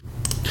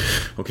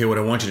Okay, what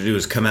I want you to do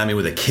is come at me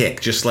with a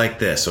kick, just like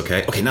this,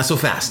 okay? Okay, not so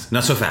fast,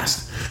 not so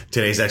fast.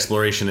 Today's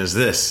exploration is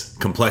this: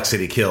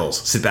 complexity kills.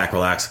 Sit back,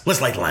 relax,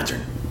 let's light the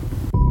lantern.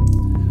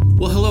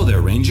 Well, hello there,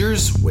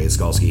 Rangers. Wade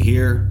Skalski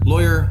here,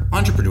 lawyer,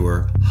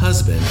 entrepreneur,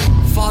 husband,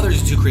 father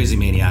to two crazy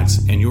maniacs,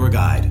 and your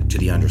guide to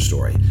the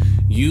understory.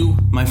 You,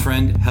 my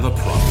friend, have a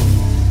problem.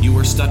 You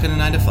are stuck in a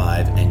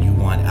 9-to-5 and you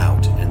want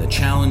out. And the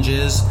challenge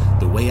is,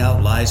 the way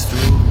out lies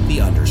through the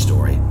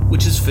understory,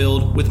 which is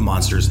filled with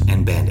monsters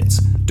and bandits.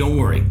 Don't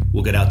worry,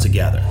 we'll get out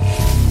together.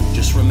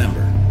 Just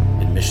remember,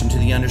 admission to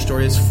the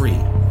understory is free,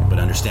 but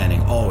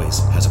understanding always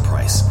has a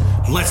price.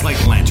 Let's light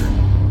the lantern.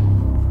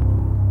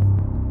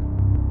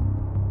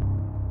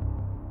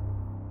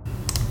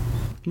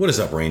 What is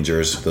up,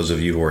 Rangers? Those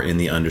of you who are in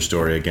the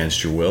understory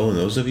against your will, and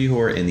those of you who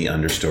are in the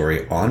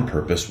understory on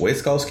purpose. Wade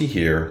Skalski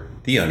here,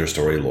 the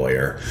understory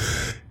lawyer.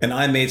 And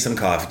I made some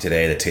coffee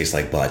today that tastes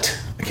like butt.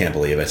 I can't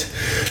believe it.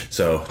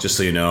 So just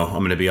so you know, I'm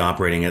going to be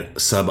operating at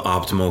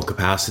suboptimal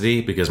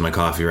capacity because my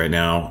coffee right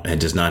now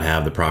does not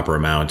have the proper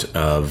amount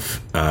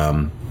of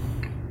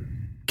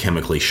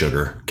chemical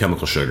sugar.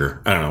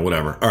 I don't know,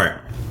 whatever. All right.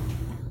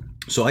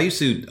 So I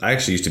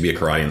actually used to be a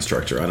karate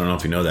instructor. I don't know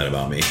if you know that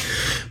about me,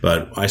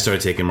 but I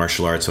started taking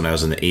martial arts when I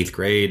was in the 8th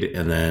grade,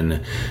 and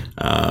then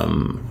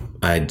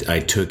I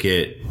took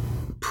it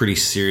pretty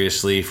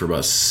seriously for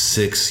about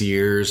 7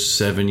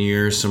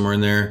 years, somewhere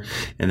in there,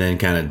 and then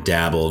kind of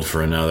dabbled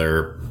for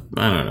another,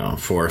 4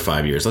 or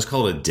 5 years. Let's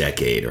call it a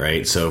decade,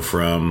 right? So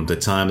from the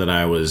time that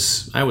I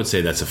would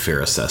say that's a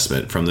fair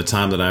assessment. From the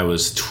time that I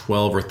was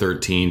 12 or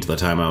 13 to the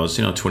time I was,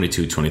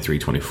 22, 23,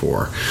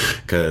 24.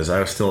 Because I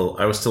was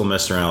still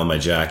messing around with my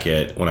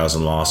jacket when I was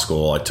in law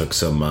school. I took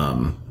some,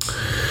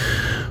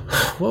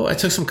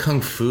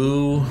 Kung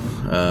Fu.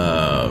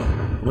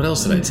 What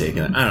else did I take?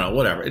 I don't know,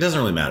 whatever. It doesn't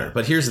really matter.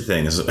 But here's the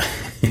thing: is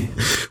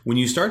when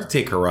you start to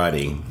take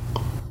karate,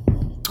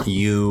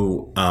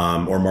 you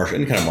or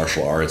any kind of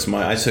martial arts.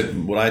 What I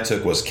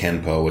took was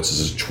Kenpo, which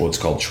is what's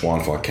called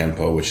Chuanfa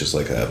Kenpo, which is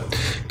like a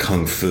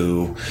Kung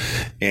Fu,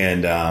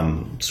 and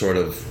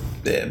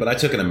but I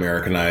took an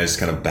Americanized,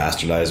 kind of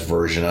bastardized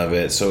version of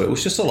it. So it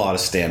was just a lot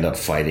of stand-up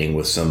fighting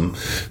with some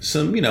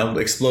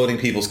exploding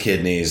people's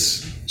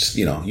kidneys, just,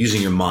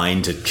 using your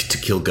mind to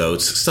kill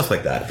goats, stuff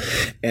like that.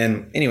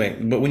 And anyway,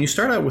 but when you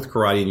start out with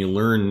karate and you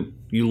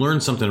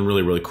learn something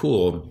really, really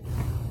cool,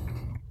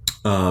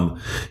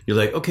 you're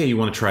like, okay, you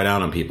want to try it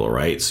out on people,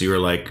 right? So you're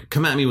like,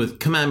 come at me with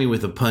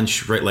a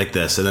punch right like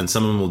this, and then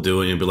someone will do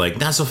it, and you'll be like,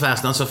 not so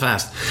fast,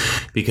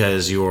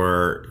 because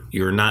you're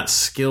not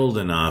skilled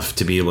enough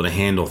to be able to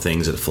handle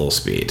things at full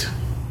speed.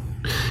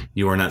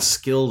 You are not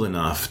skilled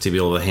enough to be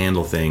able to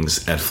handle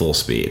things at full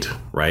speed,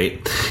 right?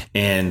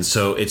 And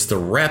so it's the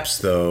reps,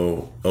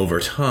 though,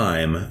 over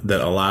time that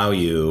allow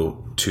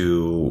you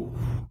to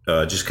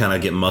just kind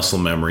of get muscle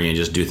memory and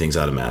just do things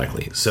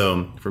automatically.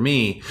 So for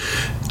me,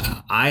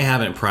 I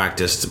haven't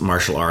practiced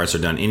martial arts or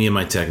done any of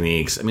my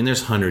techniques. I mean,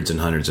 there's hundreds and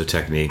hundreds of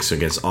techniques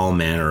against all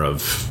manner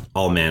of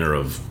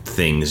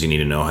things you need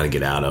to know how to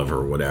get out of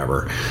or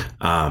whatever.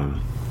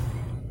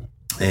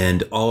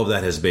 And all of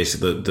that has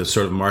basically, the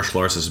sort of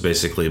martial arts has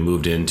basically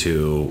moved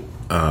into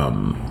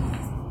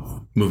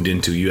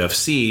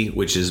UFC,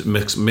 which is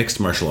mixed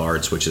martial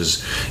arts, which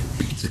is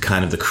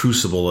kind of the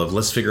crucible of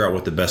let's figure out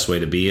what the best way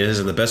to be is.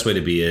 And the best way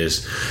to be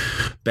is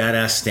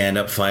badass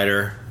stand-up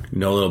fighter,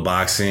 know a little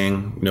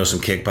boxing, know some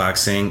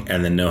kickboxing,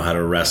 and then know how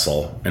to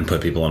wrestle and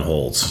put people in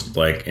holds,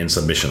 like in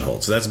submission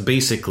holds. So that's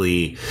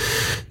basically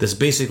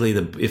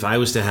if I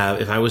was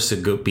to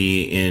go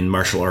be in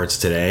martial arts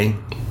today,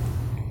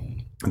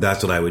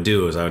 that's what I would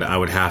do. Is I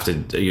would have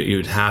to,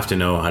 you'd have to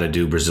know how to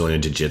do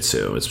Brazilian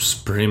Jiu-Jitsu. It's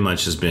pretty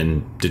much has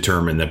been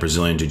determined that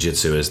Brazilian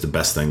Jiu-Jitsu is the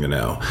best thing to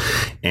know.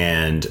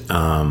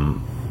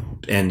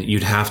 And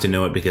you'd have to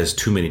know it because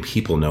too many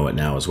people know it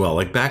now as well.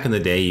 Like back in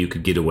the day, you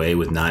could get away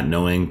with not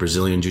knowing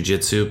Brazilian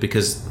Jiu-Jitsu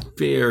because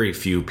very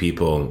few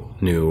people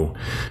knew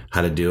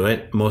how to do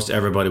it. Most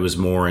everybody was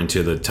more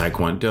into the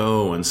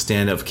Taekwondo and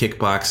stand-up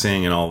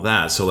kickboxing and all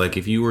that. So like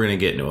if you were going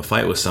to get into a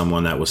fight with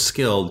someone that was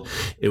skilled,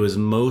 it was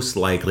most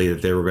likely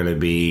that they were going to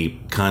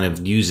be kind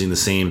of using the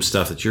same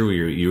stuff that you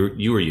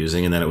were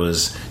using, and then it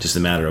was just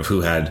a matter of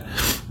who had,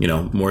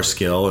 more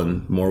skill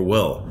and more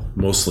will,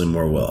 mostly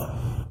more will.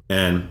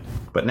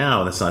 But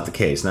now that's not the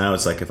case. Now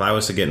it's like if I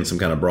was to get in some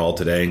kind of brawl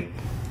today,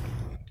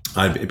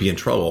 I'd be in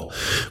trouble.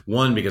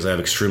 One, because I have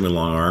extremely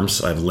long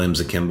arms. I have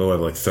limbs akimbo. I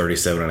have like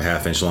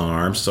 37.5-inch long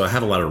arms. So I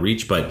have a lot of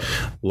reach, but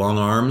long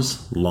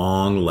arms,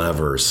 long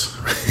levers.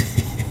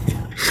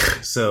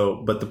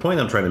 But the point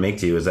I'm trying to make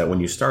to you is that when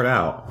you start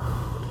out,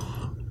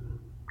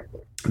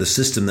 the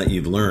system that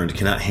you've learned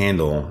cannot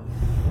handle,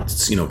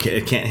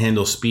 it can't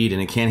handle speed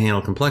and it can't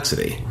handle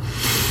complexity.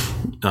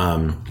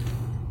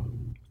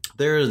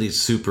 There are these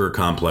super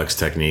complex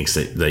techniques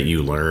that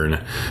you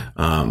learn.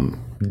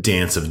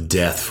 Dance of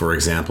Death, for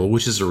example,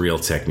 which is a real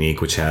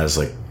technique, which has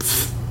like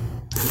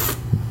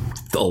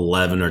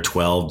 11 or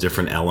 12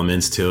 different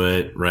elements to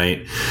it,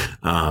 right?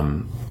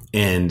 And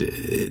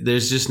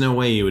there's just no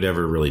way you would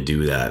ever really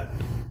do that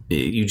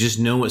You just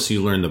know it, so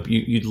you learn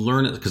you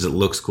learn it because it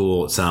looks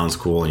cool, it sounds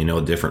cool, and you know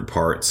different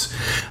parts.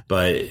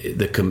 But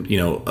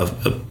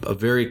a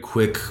very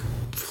quick,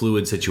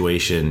 fluid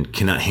situation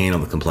cannot handle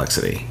the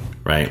complexity,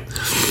 right?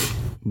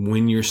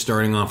 When you're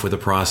starting off with a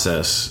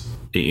process,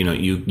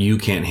 you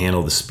can't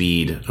handle the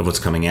speed of what's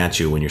coming at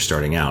you when you're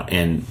starting out.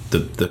 And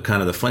the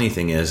kind of the funny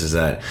thing is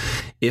that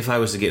if I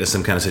was to get into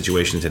some kind of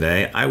situation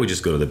today, I would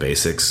just go to the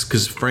basics,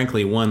 because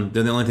frankly,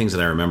 they're the only things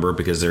that I remember,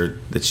 because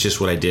that's just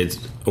what I did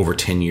over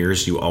 10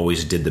 years. You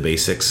always did the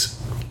basics.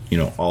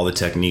 All the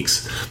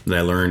techniques that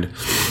I learned,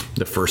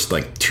 the first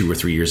like 2 or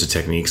 3 years of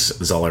techniques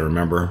is all I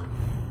remember.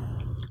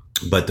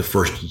 But the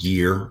first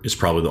year is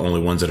probably the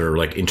only ones that are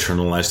like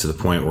internalized to the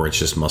point where it's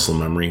just muscle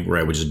memory, where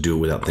I would just do it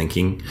without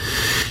thinking.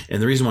 And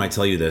the reason why I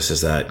tell you this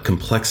is that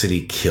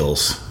complexity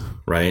kills,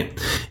 right?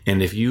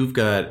 And if you've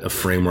got a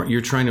framework, you're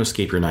trying to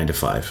escape your 9 to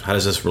 5. How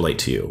does this relate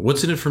to you?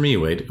 What's in it for me,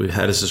 Wade?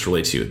 How does this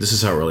relate to you? This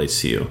is how it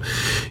relates to you.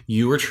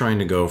 You are trying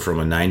to go from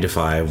a 9 to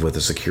 5 with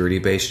a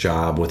security-based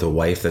job, with a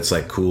wife that's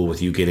like cool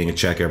with you getting a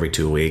check every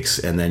 2 weeks,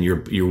 and then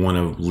you want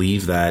to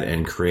leave that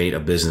and create a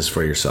business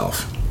for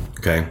yourself,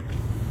 okay?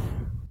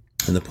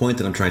 And the point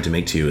that I'm trying to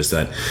make to you is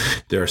that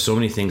there are so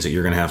many things that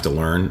you're going to have to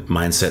learn,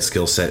 mindset,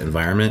 skill set,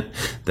 environment,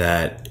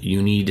 that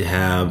you need to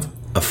have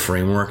a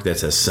framework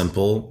that's as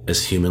simple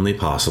as humanly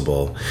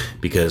possible,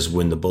 because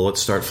when the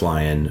bullets start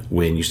flying,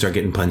 when you start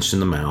getting punched in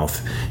the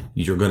mouth,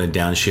 you're going to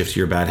downshift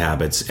your bad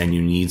habits, and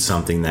you need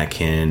something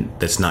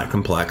that's not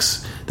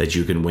complex, that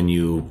you can, when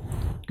you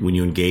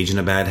engage in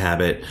a bad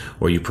habit,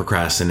 or you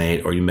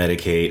procrastinate, or you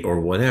medicate, or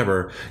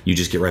whatever, you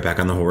just get right back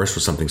on the horse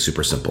with something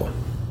super simple.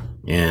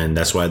 And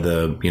that's why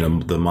the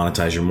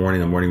monetize your morning,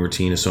 the morning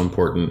routine is so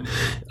important.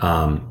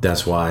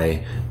 That's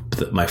why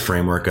my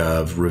framework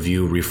of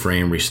review,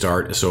 reframe,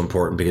 restart is so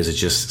important, because it's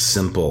just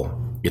simple.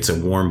 It's a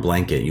warm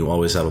blanket. You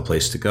always have a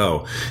place to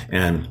go.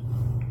 And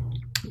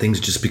things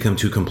just become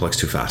too complex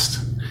too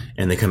fast,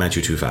 and they come at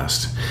you too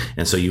fast.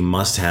 And so you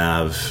must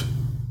have,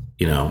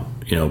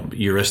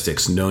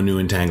 heuristics, no new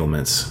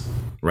entanglements,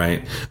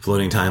 right?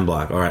 Floating time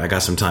block. All right, I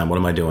got some time. What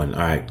am I doing? All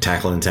right,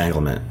 tackle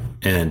entanglement.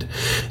 And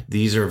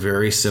these are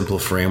very simple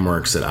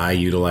frameworks that I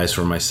utilize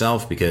for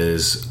myself,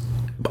 because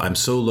I'm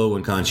so low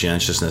in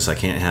conscientiousness, I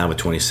can't have a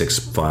 26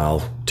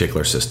 file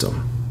tickler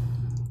system.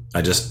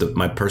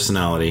 My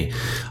personality,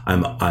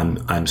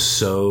 I'm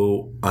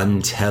so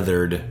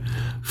untethered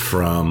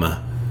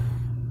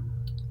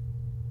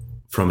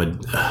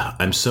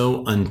I'm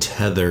so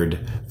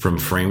untethered from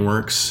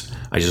frameworks.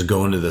 I just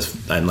go into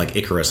this, I'm like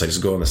Icarus, I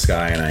just go in the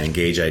sky and I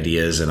engage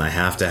ideas, and I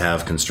have to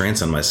have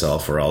constraints on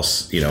myself, or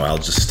else, I'll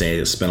just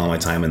spend all my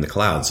time in the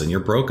clouds, and you're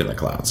broke in the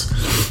clouds,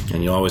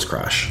 and you always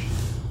crash.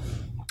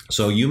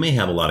 So you may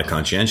have a lot of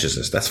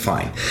conscientiousness, that's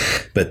fine.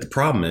 But the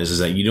problem is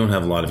that you don't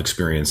have a lot of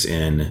experience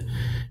in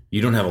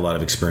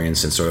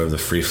sort of the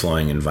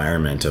free-flowing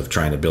environment of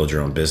trying to build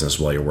your own business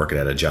while you're working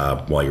at a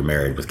job, while you're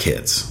married with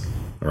kids,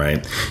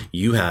 right?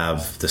 You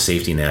have the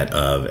safety net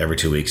of every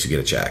 2 weeks you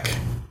get a check,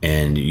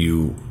 and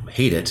you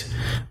hate it,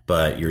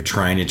 but you're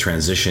trying to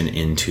transition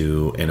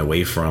into and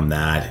away from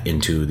that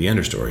into the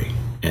understory.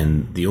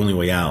 And the only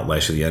way out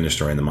lies through the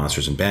understory and the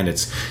monsters and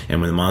bandits.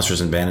 And when the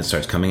monsters and bandits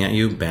starts coming at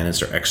you,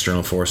 bandits are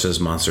external forces,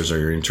 monsters are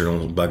your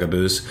internal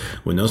bugaboos.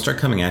 When those start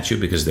coming at you,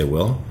 because they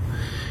will,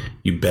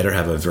 you better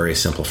have a very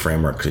simple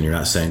framework, and you're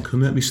not saying,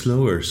 come at me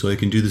slower so I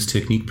can do this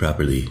technique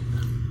properly.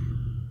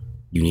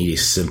 You need a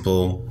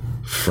simple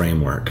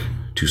framework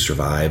to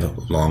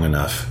survive long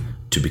enough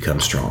to become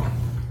strong.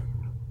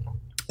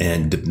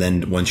 And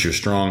then once you're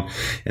strong,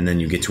 and then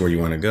you get to where you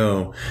want to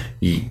go,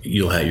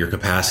 you'll have your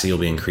capacity will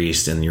be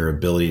increased, and your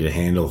ability to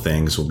handle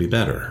things will be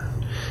better.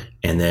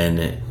 And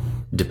then,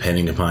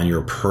 depending upon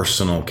your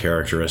personal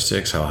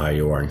characteristics, how high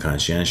you are in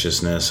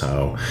conscientiousness,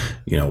 how,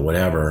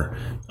 whatever,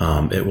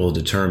 it will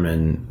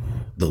determine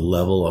the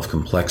level of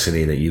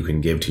complexity that you can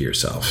give to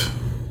yourself.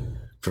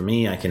 For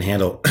me, I can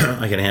handle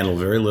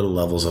very little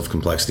levels of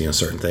complexity on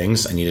certain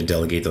things. I need to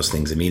delegate those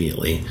things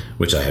immediately,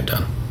 which I have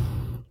done.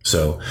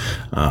 So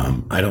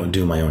I don't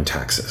do my own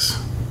taxes.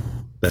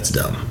 That's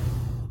dumb.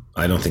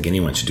 I don't think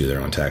anyone should do their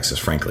own taxes,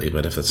 frankly.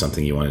 But if it's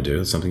something you want to do,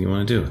 it's something you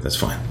want to do. That's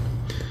fine.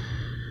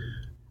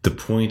 The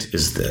point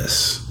is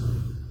this.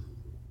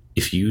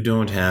 If you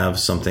don't have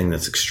something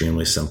that's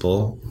extremely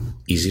simple,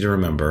 easy to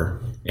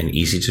remember, and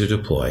easy to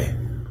deploy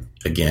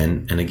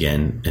again and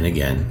again and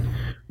again,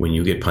 when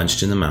you get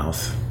punched in the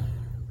mouth,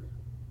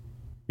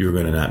 you're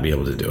going to not be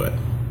able to do it.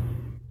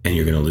 And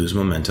you're going to lose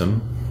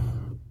momentum.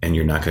 And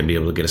you're not going to be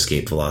able to get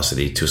escape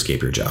velocity to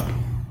escape your job.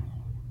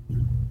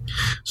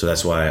 So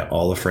that's why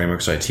all the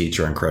frameworks I teach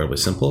are incredibly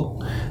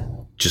simple.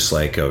 Just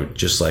like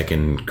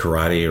in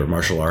karate or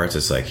martial arts,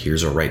 it's like,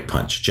 here's a right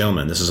punch.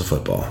 Gentlemen, this is a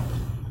football.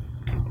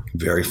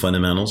 Very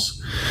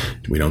fundamentals.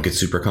 We don't get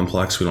super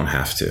complex. We don't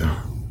have to.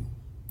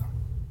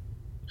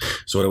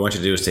 So what I want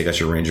you to do is take out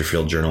your Ranger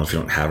Field journal. If you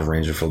don't have a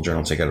Ranger Field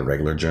journal, take out a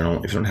regular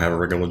journal. If you don't have a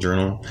regular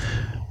journal,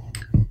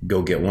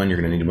 go get one. You're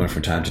going to need one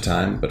from time to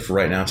time. But for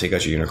right now, take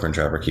out your Unicorn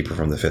Trapper Keeper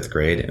from the 5th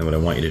grade. And what I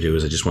want you to do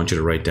is I just want you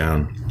to write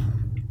down,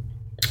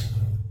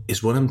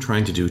 is what I'm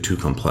trying to do too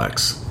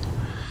complex?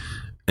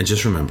 And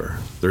just remember,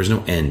 there is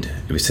no end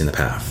if it's in the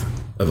path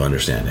of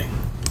understanding.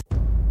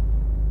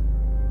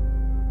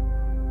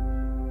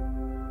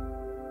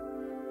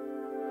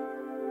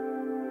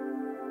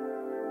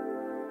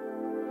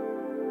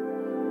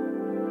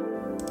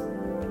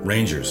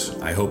 Rangers,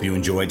 I hope you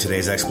enjoyed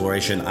today's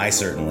exploration. I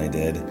certainly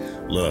did.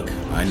 Look,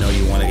 I know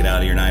you want to get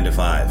out of your 9 to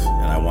 5,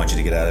 and I want you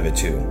to get out of it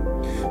too.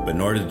 But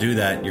in order to do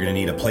that, you're going to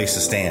need a place to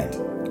stand,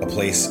 a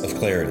place of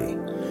clarity.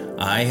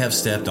 I have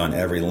stepped on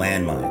every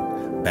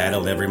landmine,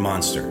 battled every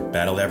monster,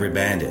 battled every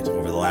bandit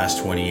over the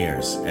last 20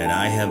 years, and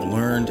I have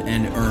learned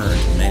and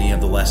earned many of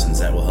the lessons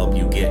that will help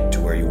you get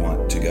to where you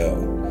want to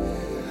go.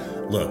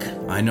 Look,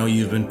 I know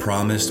you've been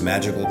promised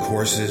magical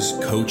courses,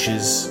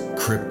 coaches,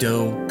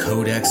 crypto,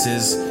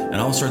 codexes, and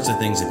all sorts of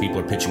things that people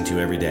are pitching to you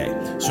every day.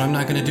 So I'm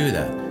not going to do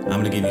that. I'm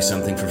going to give you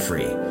something for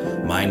free.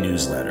 My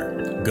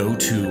newsletter. Go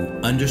to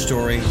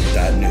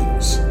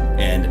understory.news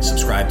and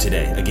subscribe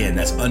today. Again,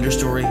 that's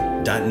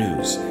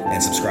understory.news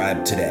and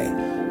subscribe today.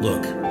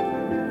 Look,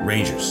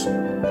 Rangers,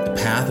 the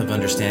path of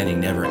understanding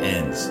never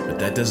ends, but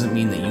that doesn't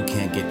mean that you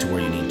can't get to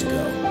where you need to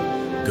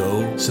go.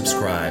 Go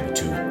subscribe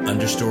to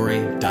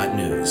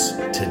understory.news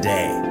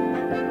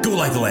today. Go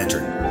light the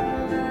lantern.